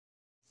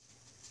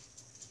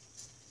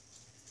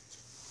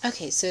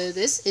Okay, so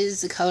this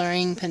is the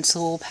coloring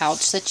pencil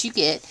pouch that you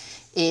get.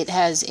 It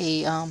has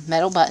a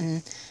metal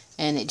button,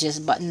 and it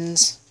just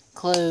buttons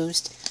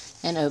closed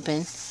and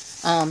open.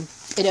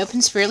 It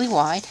opens fairly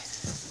wide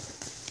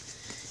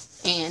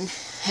and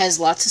has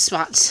lots of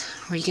spots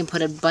where you can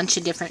put a bunch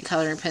of different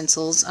coloring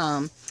pencils.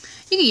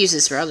 You can use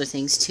this for other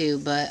things too,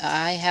 but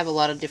I have a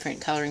lot of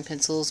different coloring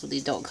pencils with the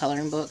adult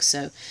coloring books,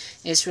 so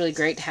it's really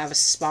great to have a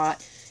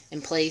spot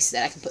in place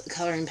that I can put the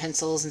coloring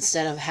pencils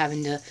instead of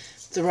having to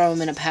throw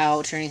them in a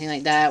pouch or anything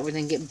like that where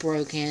they get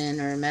broken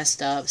or messed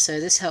up. So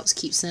this helps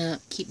keep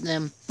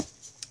them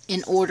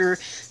in order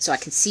so I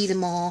can see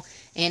them all,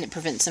 and it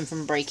prevents them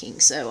from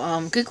breaking.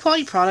 So good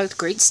quality product,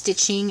 great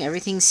stitching,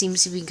 everything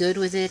seems to be good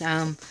with it.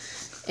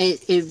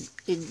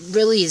 It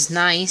really is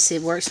nice.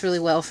 It works really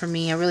well for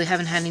me. I really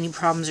haven't had any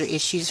problems or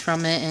issues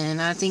from it,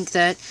 and I think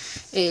that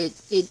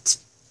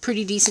it's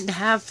pretty decent to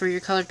have for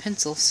your colored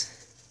pencils.